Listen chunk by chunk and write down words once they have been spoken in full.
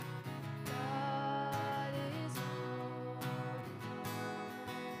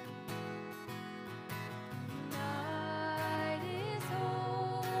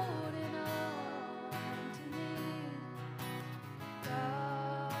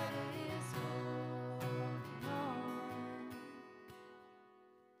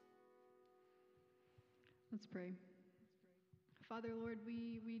Let's pray. Father, Lord,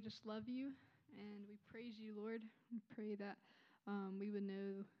 we just love you and we praise you, Lord. We pray that we would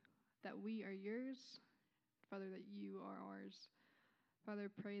know that we are yours, Father, that you are ours. Father,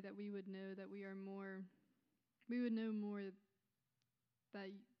 pray that we would know that we would know more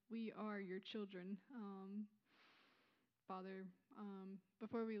that we are your children. Father,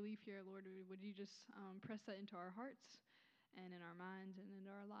 before we leave here, Lord, would you just press that into our hearts and in our minds and in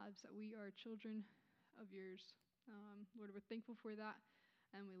our lives that we are children of yours. Lord, we're thankful for that,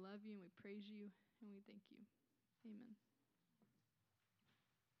 and we love you, and we praise you, and we thank you. Amen.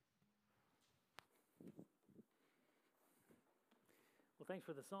 Well, thanks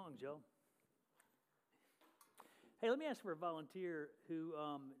for the song, Joe. Hey, let me ask for a volunteer who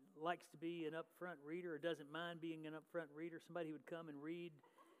likes to be an upfront reader or doesn't mind being an upfront reader, somebody who would come and read.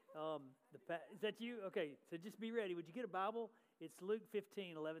 Is that you? Okay, so just be ready. Would you get a Bible? It's Luke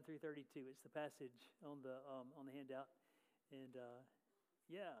 15, 11 through 32. It's the passage on the handout. And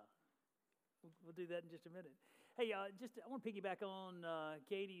yeah, we'll do that in just a minute. Hey, I want to piggyback on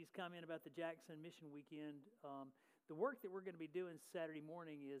Katie's comment about the Jackson Mission Weekend. The work that we're going to be doing Saturday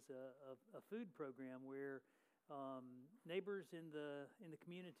morning is a food program where neighbors in the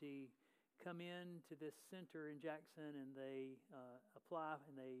community come in to this center in Jackson and they apply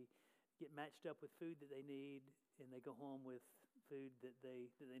and they get matched up with food that they need and they go home with food that they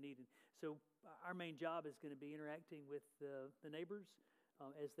need. And so our main job is going to be interacting with the neighbors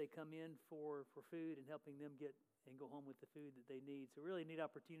as they come in for food and helping them get and go home with the food that they need. So really neat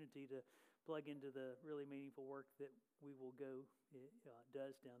opportunity to plug into the really meaningful work that We Will Go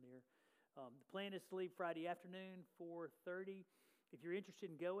does down there. The plan is to leave Friday afternoon, 4:30. If you're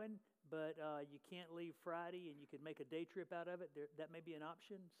interested in going, but you can't leave Friday and you could make a day trip out of it, that may be an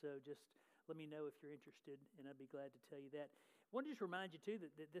option. So just let me know if you're interested, and I'd be glad to tell you that. I want to just remind you, too,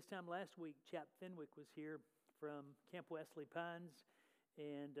 that this time last week, Chap Fenwick was here from Camp Wesley Pines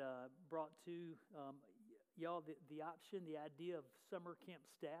and brought to y'all the option, the idea of summer camp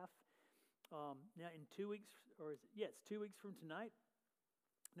staff. Now, in 2 weeks, it's 2 weeks from tonight.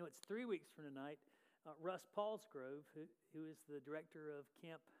 No, it's 3 weeks from tonight. Russ Paulsgrove, who is the director of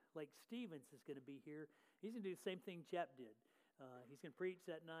Camp Lake Stevens, is going to be here. He's going to do the same thing Chap did. He's going to preach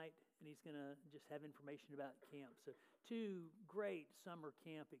that night, and he's going to just have information about camp. So 2 great summer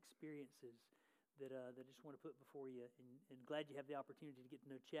camp experiences that I just want to put before you, and glad you have the opportunity to get to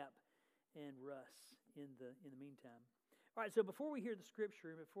know Chap and Russ in the meantime. All right, so before we hear the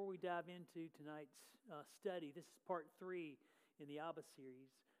scripture and before we dive into tonight's study, this is part 3 in the Abba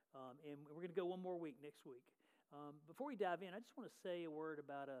series, and we're going to go one more week next week. Before we dive in, I just want to say a word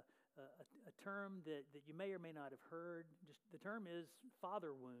about a term that you may or may not have heard. Just the term is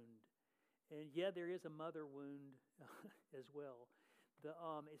father wound, and yeah, there is a mother wound as well.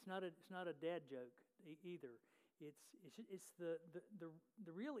 It's not a dad joke either. It's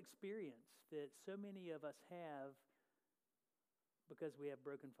the real experience that so many of us have because we have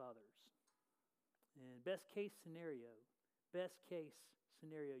broken fathers. And best case scenario,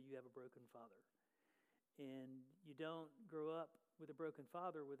 you have a broken father. And you don't grow up with a broken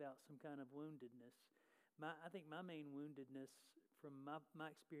father without some kind of woundedness. I think my main woundedness from my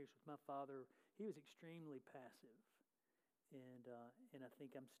experience with my father, he was extremely passive. And I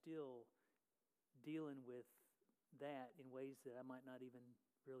think I'm still dealing with that in ways that I might not even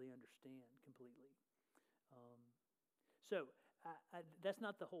really understand completely. So that's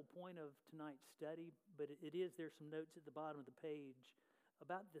not the whole point of tonight's study, but it is. There's some notes at the bottom of the page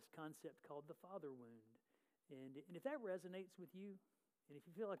about this concept called the father wound. And if that resonates with you, and if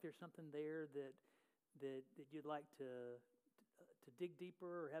you feel like there's something there that you'd like to dig deeper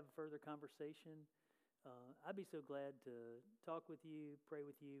or have a further conversation, I'd be so glad to talk with you, pray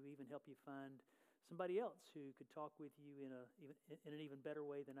with you, even help you find somebody else who could talk with you in an even better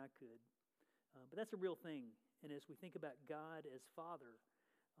way than I could. But that's a real thing. And as we think about God as Father,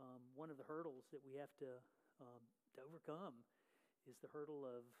 one of the hurdles that we have to overcome is the hurdle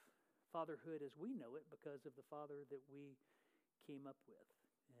of fatherhood as we know it because of the Father that we came up with.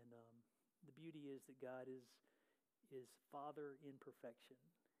 And the beauty is that God is Father in perfection,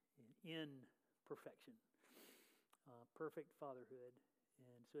 perfect fatherhood.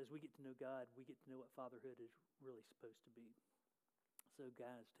 And so as we get to know God, we get to know what fatherhood is really supposed to be. So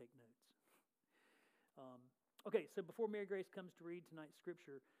guys, take notes. Okay, so before Mary Grace comes to read tonight's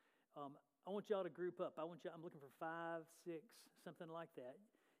scripture, I want y'all to group up. I'm looking for 5, 6, something like that.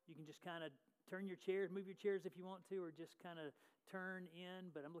 You can just kind of turn your chairs, move your chairs if you want to, or just kind of turn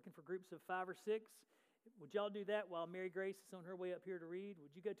in. But I'm looking for groups of 5 or 6. Would y'all do that while Mary Grace is on her way up here to read?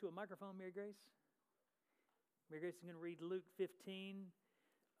 Would you go to a microphone, Mary Grace? Mary Grace is going to read Luke 15,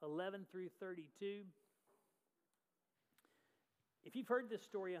 11 through 32. If you've heard this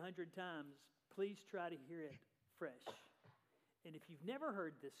story 100 times, please try to hear it fresh. And if you've never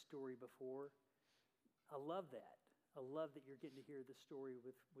heard this story before, I love that. I love that you're getting to hear the story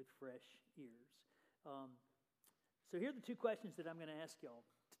with fresh ears. So here are the two questions that I'm going to ask y'all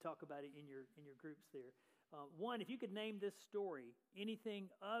to talk about it in your groups there. One, if you could name this story anything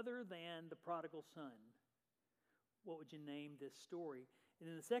other than the prodigal son, what would you name this story? And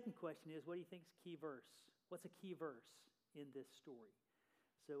then the second question is, what do you think is a key verse? What's a key verse in this story?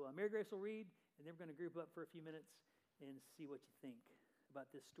 So Mary Grace will read, and then we're going to group up for a few minutes and see what you think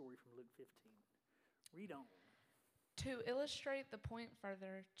about this story from Luke 15. Read on. To illustrate the point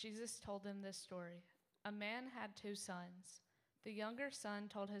further, Jesus told them this story. A man had 2 sons. The younger son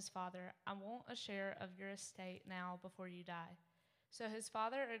told his father, "I want a share of your estate now before you die." So his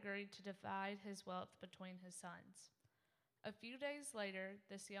father agreed to divide his wealth between his sons. A few days later,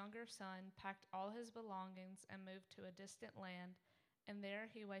 this younger son packed all his belongings and moved to a distant land, and there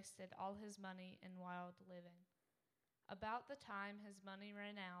he wasted all his money in wild living. About the time his money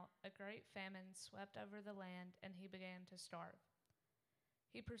ran out, a great famine swept over the land, and he began to starve.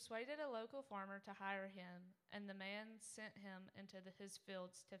 He persuaded a local farmer to hire him, and the man sent him into his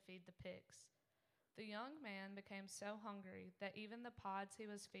fields to feed the pigs. The young man became so hungry that even the pods he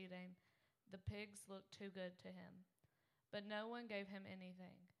was feeding the pigs looked too good to him. But no one gave him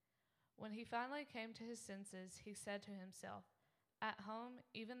anything. When he finally came to his senses, he said to himself, "At home,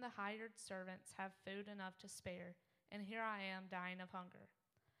 even the hired servants have food enough to spare, and here I am dying of hunger.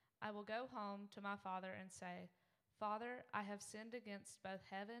 I will go home to my father and say, 'Father, I have sinned against both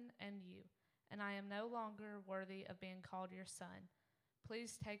heaven and you, and I am no longer worthy of being called your son.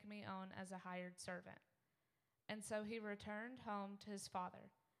 Please take me on as a hired servant.'" And so he returned home to his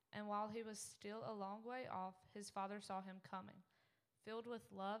father. And while he was still a long way off, his father saw him coming. Filled with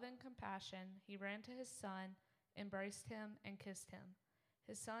love and compassion, he ran to his son, embraced him, and kissed him.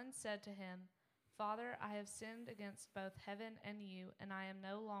 His son said to him, "Father, I have sinned against both heaven and you, and I am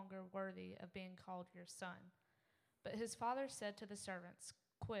no longer worthy of being called your son." But his father said to the servants,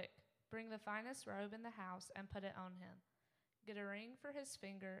 "Quick, bring the finest robe in the house and put it on him. Get a ring for his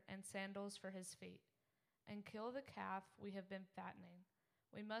finger and sandals for his feet. And kill the calf we have been fattening.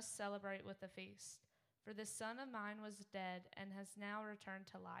 We must celebrate with a feast. For this son of mine was dead and has now returned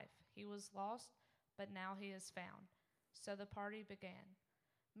to life. He was lost, but now he is found." So the party began.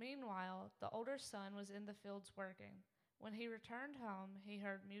 Meanwhile, the older son was in the fields working. When he returned home, he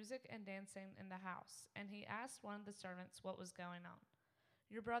heard music and dancing in the house, and he asked one of the servants what was going on.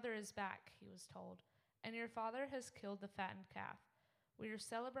 "Your brother is back," he was told, "and your father has killed the fattened calf. We are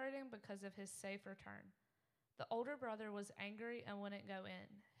celebrating because of his safe return." The older brother was angry and wouldn't go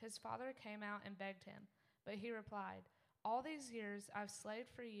in. His father came out and begged him, but he replied, "All these years I've slaved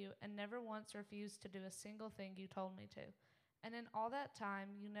for you and never once refused to do a single thing you told me to. And in all that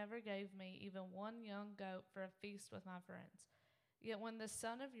time you never gave me even one young goat for a feast with my friends. Yet when this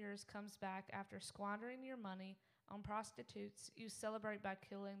son of yours comes back after squandering your money on prostitutes, you celebrate by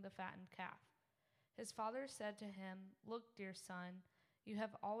killing the fattened calf." His father said to him, "Look, dear son, you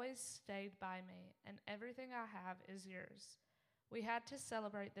have always stayed by me, and everything I have is yours. We had to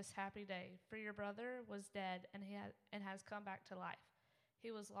celebrate this happy day, for your brother was dead and has come back to life.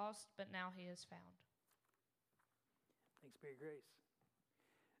 He was lost, but now he is found." Thanks, Mary Grace.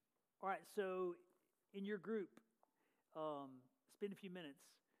 All right, so in your group, spend a few minutes.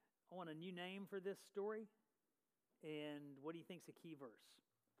 I want a new name for this story, and what do you think is a key verse?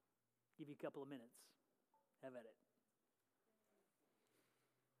 Give you a couple of minutes. Have at it.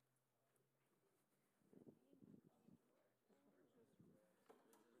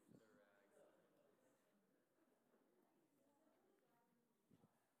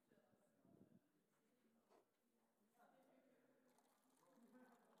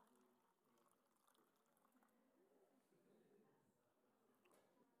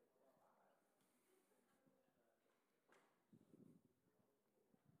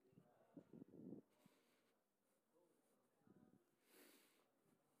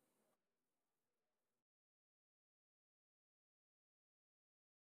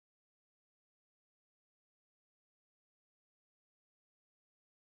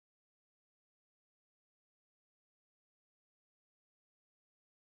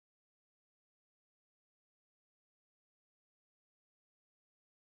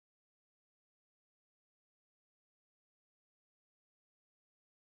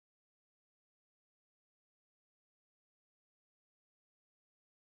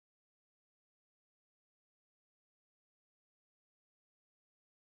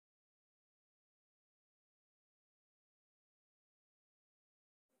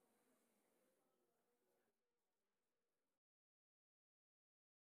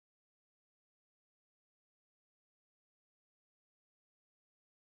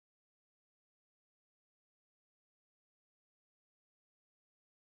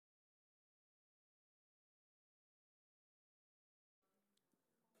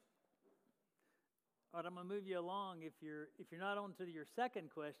 All right, I'm going to move you along. If you're not on to your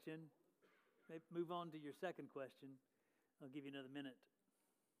second question, move on to your second question. I'll give you another minute.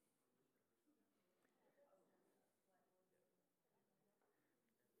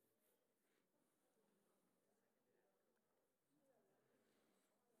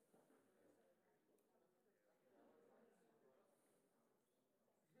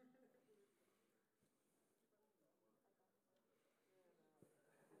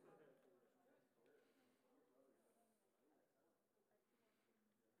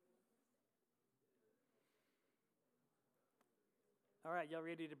 All right, y'all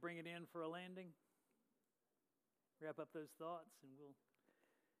ready to bring it in for a landing? Wrap up those thoughts and we'll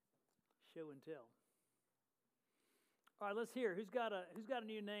show and tell. All right, let's hear. Who's got a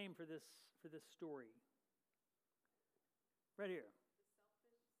new name for this story? Right here.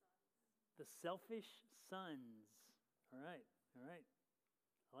 The Selfish Sons. All right. I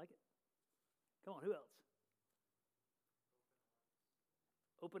like it. Come on, who else?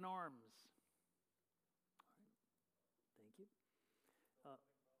 Open Arms. All right. Thank you.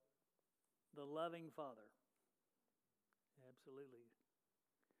 The Loving Father. Absolutely.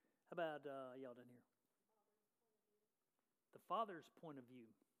 How about y'all down here? The Father's point of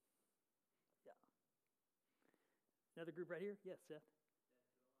view. Yeah. Another group right here? Yes, Seth.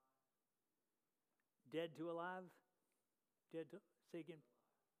 Dead to alive? Say again.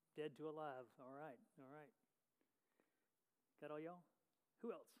 Dead to alive. All right. Got all y'all?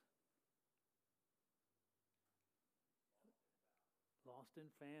 Who else? Lost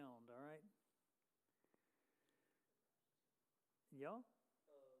and found. All right. Y'all?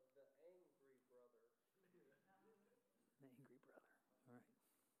 The angry brother. The angry brother.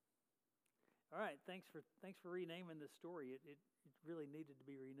 All right. Thanks for renaming this story. It really needed to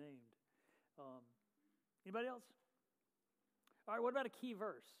be renamed. Anybody else? All right. What about a key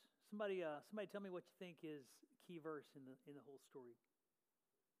verse? Somebody tell me what you think is a key verse in the whole story.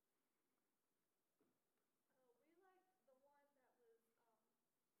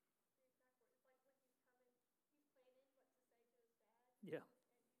 Yeah.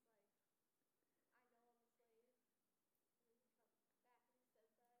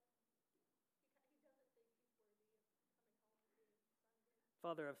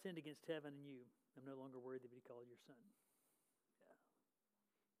 Father, I've sinned against heaven and you. I'm no longer worthy to be called your son.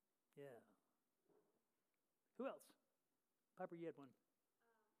 Yeah. Who else? Piper, you had one.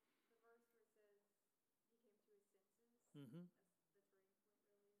 The verse where it says he came to his senses. Mm-hmm.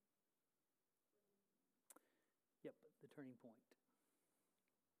 That's the turning point, really. Yep,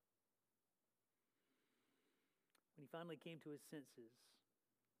 the turning point. When he finally came to his senses,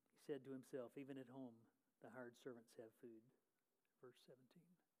 he said to himself, even at home, the hired servants have food. Verse 17.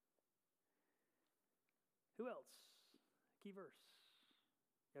 Who else? Key verse.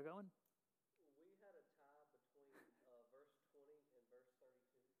 Y'all going? We had a tie between verse 20 and verse 32.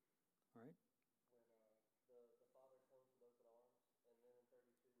 All right. When the father comes with open arms, and then in 32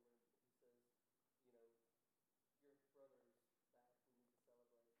 when he says, your brother is back, we need to celebrate.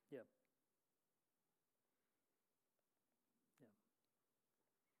 Yeah.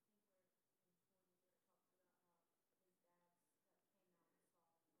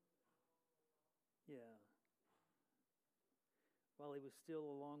 Yeah. While he was still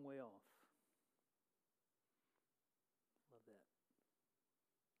a long way off. Love that.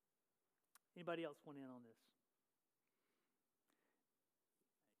 Anybody else want in on this?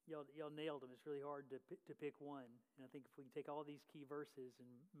 Y'all nailed them. It's really hard to pick one. And I think if we can take all these key verses and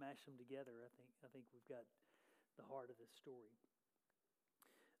mash them together, I think we've got the heart of this story.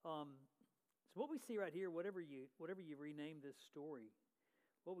 So what we see right here, whatever you rename this story,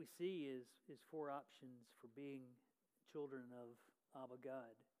 what we see is 4 options for being children of Abba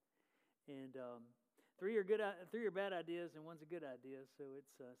God, and 3 are bad ideas and 1's a good idea. So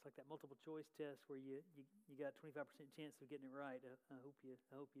it's like that multiple choice test where you got 25% chance of getting it right. I hope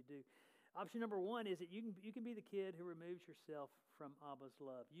you do. Option number 1 is that you can be the kid who removes yourself from Abba's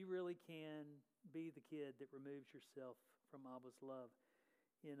love. You really can be the kid that removes yourself from Abba's love.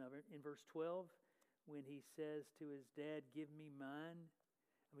 In verse 12, when he says to his dad, "Give me mine,"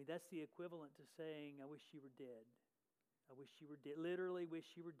 I mean, that's the equivalent to saying, "I wish you were dead. I wish you were dead." Literally,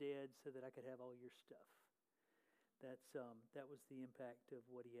 wish you were dead so that I could have all your stuff. That was the impact of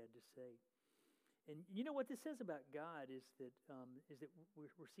what he had to say. And you know what this says about God is that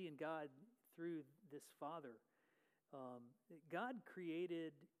we're seeing God through this Father. God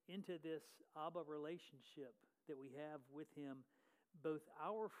created into this Abba relationship that we have with Him both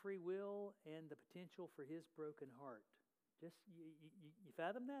our free will and the potential for His broken heart. Just you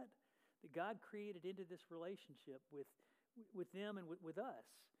fathom that? That God created into this relationship with them and with us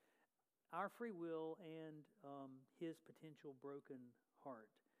our free will and His potential broken heart.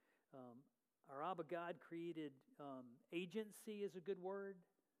 Our Abba God created agency is a good word.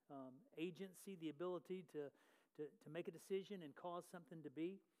 Agency, the ability to make a decision and cause something to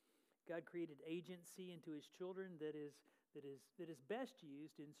be. God created agency into His children that is best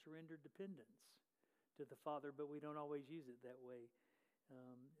used in surrendered dependence to the Father, but we don't always use it that way.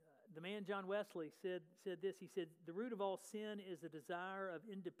 The man John Wesley said this. He said, "The root of all sin is the desire of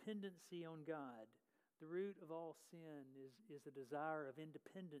independency on God." The root of all sin is the desire of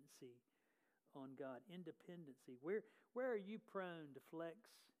independency on God. Independency. Where are you prone to flex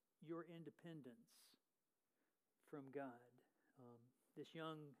your independence from God? This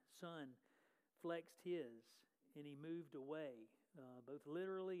young son flexed his, and he moved away, both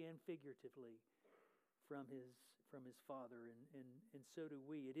literally and figuratively, from his father, and so do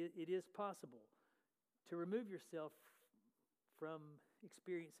we. It is possible to remove yourself from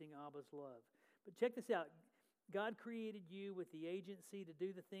experiencing Abba's love. But check this out. God created you with the agency to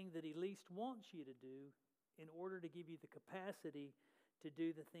do the thing that He least wants you to do in order to give you the capacity to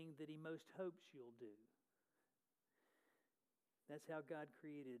do the thing that He most hopes you'll do. That's how God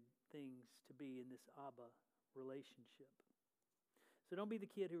created things to be in this Abba relationship. So don't be the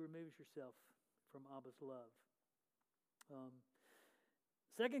kid who removes yourself from Abba's love.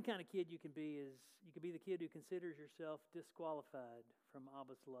 Second kind of kid you can be is you can be the kid who considers yourself disqualified from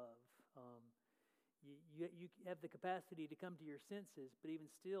Abba's love. You have the capacity to come to your senses, but even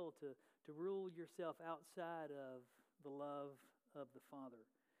still to rule yourself outside of the love of the Father.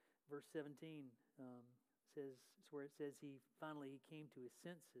 Verse 17 says, it's where it says he came to his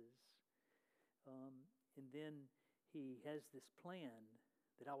senses. And then he has this plan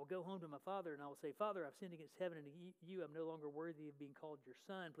that I will go home to my father and I will say, "Father, I've sinned against heaven and you. I'm no longer worthy of being called your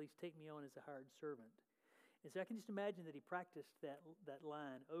son. Please take me on as a hired servant." And so I can just imagine that he practiced that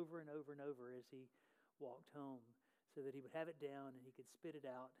line over and over and over as he walked home, so that he would have it down and he could spit it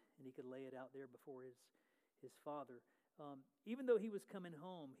out and he could lay it out there before his father. Even though he was coming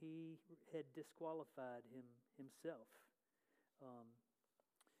home, he had disqualified himself.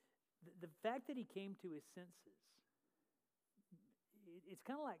 The fact that he came to his senses, it's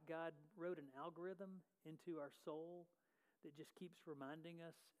kind of like God wrote an algorithm into our soul that just keeps reminding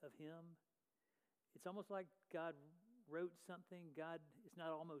us of Him. It's almost like God wrote something. It's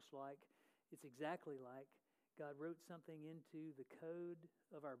not almost like, it's exactly like God wrote something into the code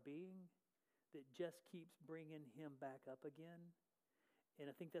of our being that just keeps bringing Him back up again. And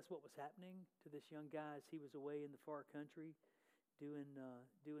I think that's what was happening to this young guy as he was away in the far country doing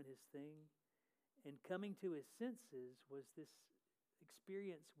his thing. And coming to his senses was this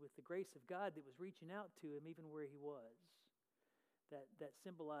experience with the grace of God that was reaching out to him even where he was. That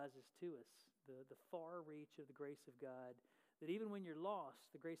symbolizes to us the far reach of the grace of God, that even when you're lost,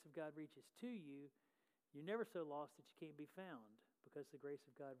 the grace of God reaches to you. You're never so lost that you can't be found, because the grace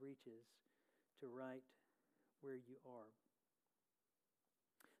of God reaches to right where you are.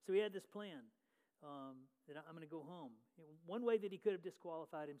 So he had this plan that I'm going to go home. One way that he could have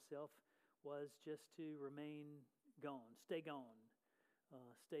disqualified himself was just to remain gone, stay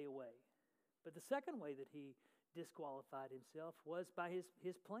away. But the second way that he disqualified himself was by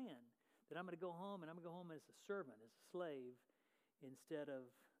his plan, that I'm going to go home, and I'm going to go home as a servant, as a slave, instead of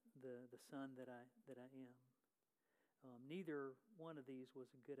the son that I am. Neither one of these was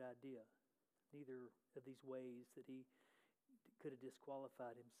a good idea. Neither of these ways that he could have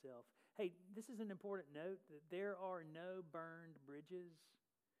disqualified himself. Hey, this is an important note, that there are no burned bridges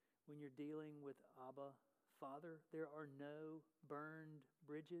when you're dealing with Abba, Father. There are no burned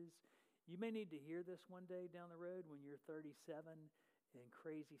bridges. You may need to hear this one day down the road when you're 37 and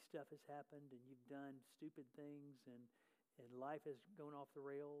crazy stuff has happened and you've done stupid things and life has gone off the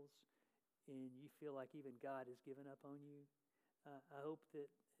rails and you feel like even God has given up on you. I hope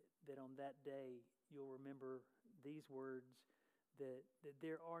that on that day you'll remember these words, that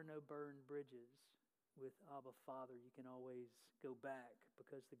there are no burned bridges with Abba Father. You can always go back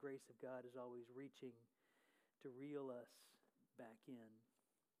because the grace of God is always reaching to reel us back in.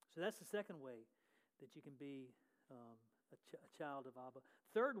 So that's the second way that you can be a child of Abba.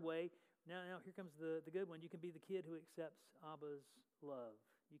 Third way, now here comes the good one. You can be the kid who accepts Abba's love.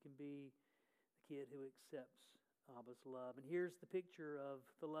 You can be the kid who accepts Abba's love. And here's the picture of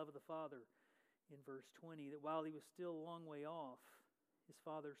the love of the Father in verse 20, that while he was still a long way off, his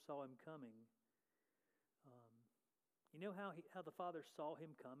Father saw him coming. You know how the Father saw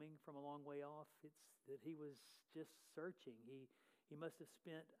him coming from a long way off? It's that he was just searching. He must have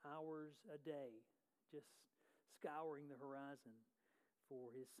spent hours a day just scouring the horizon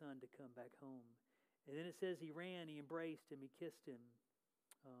for his son to come back home. And then it says he ran, he embraced him, he kissed him.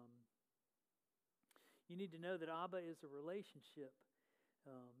 You need to know that Abba is a relationship.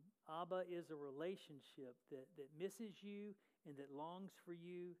 Abba is a relationship that misses you and that longs for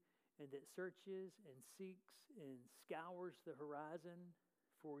you and that searches and seeks and scours the horizon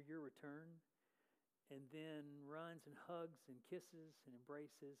for your return and then runs and hugs and kisses and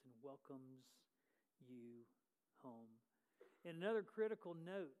embraces and welcomes you home. And another critical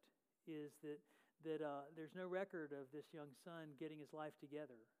note is that there's no record of this young son getting his life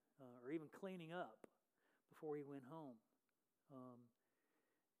together or even cleaning up before he went home.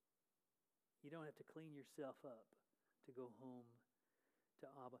 You don't have to clean yourself up to go home to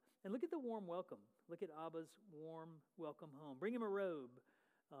Abba. And look at the warm welcome. Look at Abba's warm welcome home. Bring him a robe.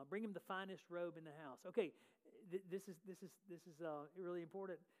 Bring him the finest robe in the house. Okay, this is really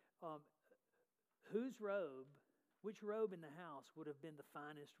important. Whose robe? Which robe in the house would have been the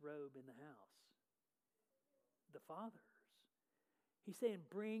finest robe in the house? The Father's. He's saying,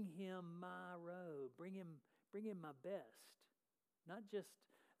 bring him my robe. Bring him my best. Not just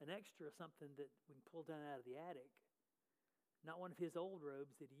an extra something that we can pull down out of the attic. Not one of his old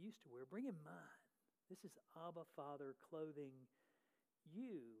robes that he used to wear. Bring him mine. This is Abba Father clothing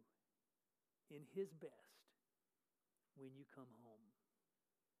you in his best when you come home.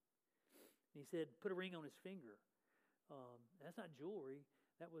 And he said, put a ring on his finger. That's not jewelry.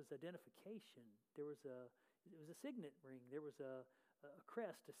 That was identification. It was a signet ring. There was a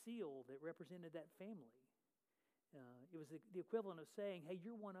crest, a seal that represented that family. It was the equivalent of saying, hey,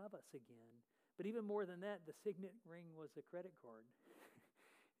 you're one of us again. But even more than that, the signet ring was a credit card.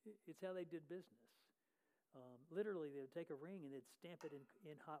 It's how they did business. Literally, they would take a ring and they'd stamp it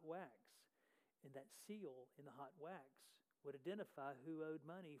in hot wax. And that seal in the hot wax would identify who owed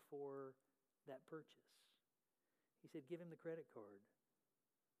money for that purchase. He said, give him the credit card.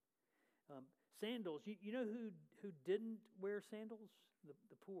 Sandals. You know who didn't wear sandals?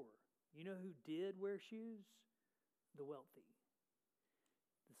 The poor. You know who did wear shoes? The wealthy.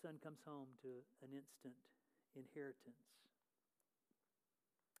 The son comes home to an instant inheritance.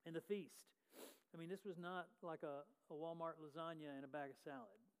 And the feast. I mean, this was not like a Walmart lasagna and a bag of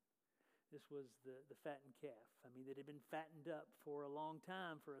salad. This was the fattened calf. I mean, that had been fattened up for a long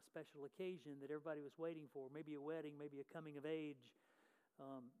time for a special occasion that everybody was waiting for. Maybe a wedding, maybe a coming of age,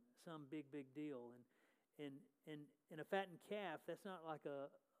 some big deal. And a fattened calf, that's not like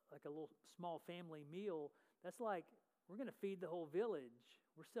a little small family meal. That's like, we're going to feed the whole village.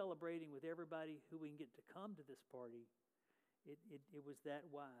 We're celebrating with everybody who we can get to come to this party. It was that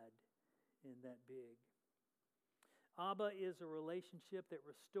wide and that big. Abba is a relationship that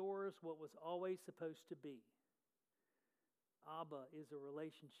restores what was always supposed to be. Abba is a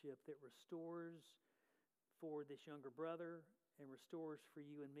relationship that restores for this younger brother and restores for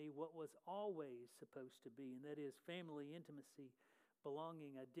you and me what was always supposed to be, and that is family, intimacy,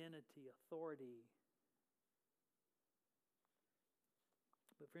 belonging, identity, authority.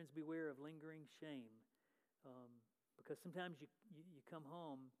 But friends, beware of lingering shame, because sometimes you come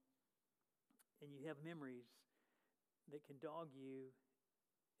home and you have memories that can dog you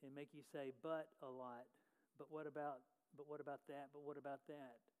and make you say, but a lot. But what about that? But what about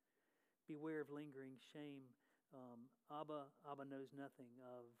that? Beware of lingering shame. Abba knows nothing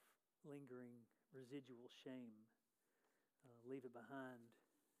of lingering residual shame. Leave it behind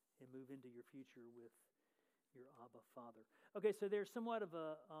and move into your future with your Abba Father. Okay, so there's somewhat of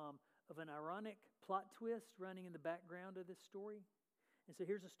an ironic plot twist running in the background of this story. And so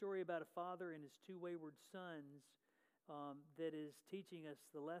here's a story about a father and his two wayward sons that is teaching us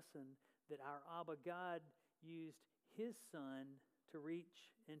the lesson that our Abba God used his son to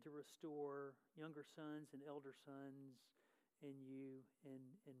reach and to restore younger sons and elder sons and you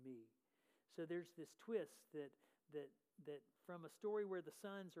and me. So there's this twist that from a story where the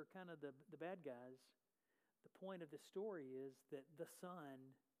sons are kind of the bad guys, the point of the story is that the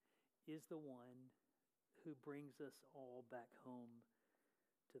son is the one who brings us all back home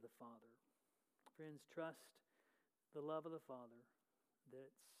to the Father. Friends, trust the love of the Father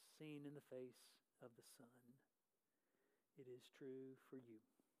that's seen in the face of the Son. It is true for you.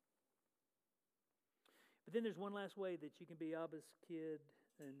 But then there's one last way that you can be Abba's kid,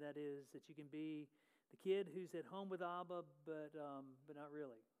 and that is that you can be the kid who's at home with Abba, but not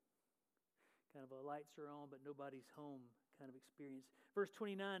really. Kind of a lights are on, but nobody's home kind of experience. Verse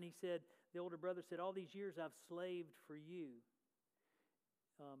 29, the older brother said, all these years I've slaved for you.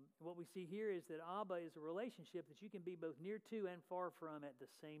 What we see here is that Abba is a relationship that you can be both near to and far from at the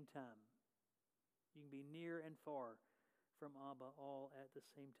same time. You can be near and far from Abba all at the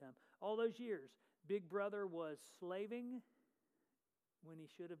same time. All those years, big brother was slaving when he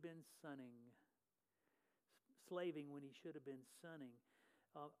should have been sonning. Slaving when he should have been sonning.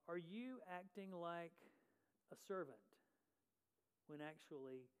 Are you acting like a servant when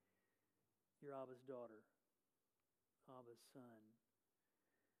actually you're Abba's daughter, Abba's son.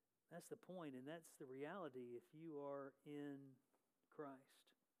 That's the point, and that's the reality if you are in Christ.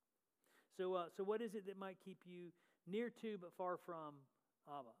 So what is it that might keep you near to but far from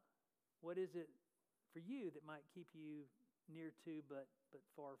Abba? What is it for you that might keep you near to but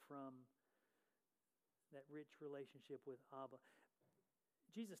far from that rich relationship with Abba?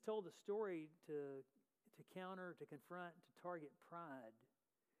 Jesus told the story to counter, to confront, to target pride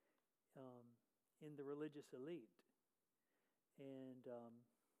in the religious elite. And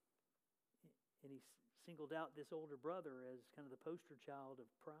he singled out this older brother as kind of the poster child of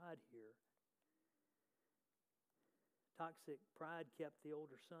pride here. Toxic pride kept the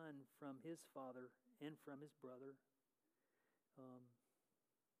older son from his father and from his brother.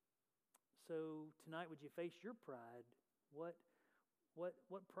 So tonight, would you face your pride? What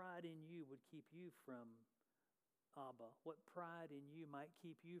pride in you would keep you from Abba? What pride in you might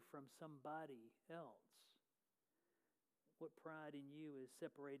keep you from somebody else? What pride in you is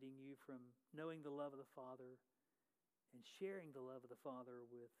separating you from knowing the love of the Father and sharing the love of the Father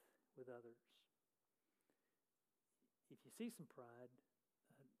with others? If you see some pride,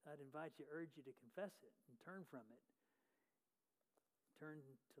 I'd urge you to confess it and turn from it. Turn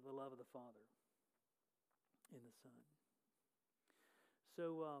to the love of the Father in the Son.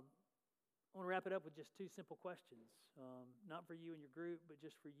 So I want to wrap it up with just two simple questions. Not for you and your group, but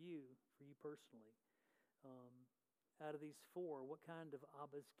just for you personally. Out of these four, what kind of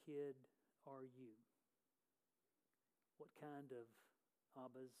Abba's kid are you? What kind of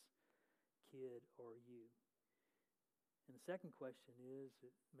Abba's kid are you? And the second question is,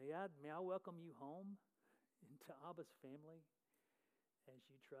 may I welcome you home into Abba's family as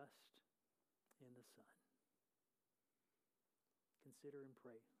you trust in the Son? Consider and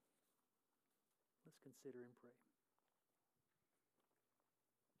pray. Let's consider and pray.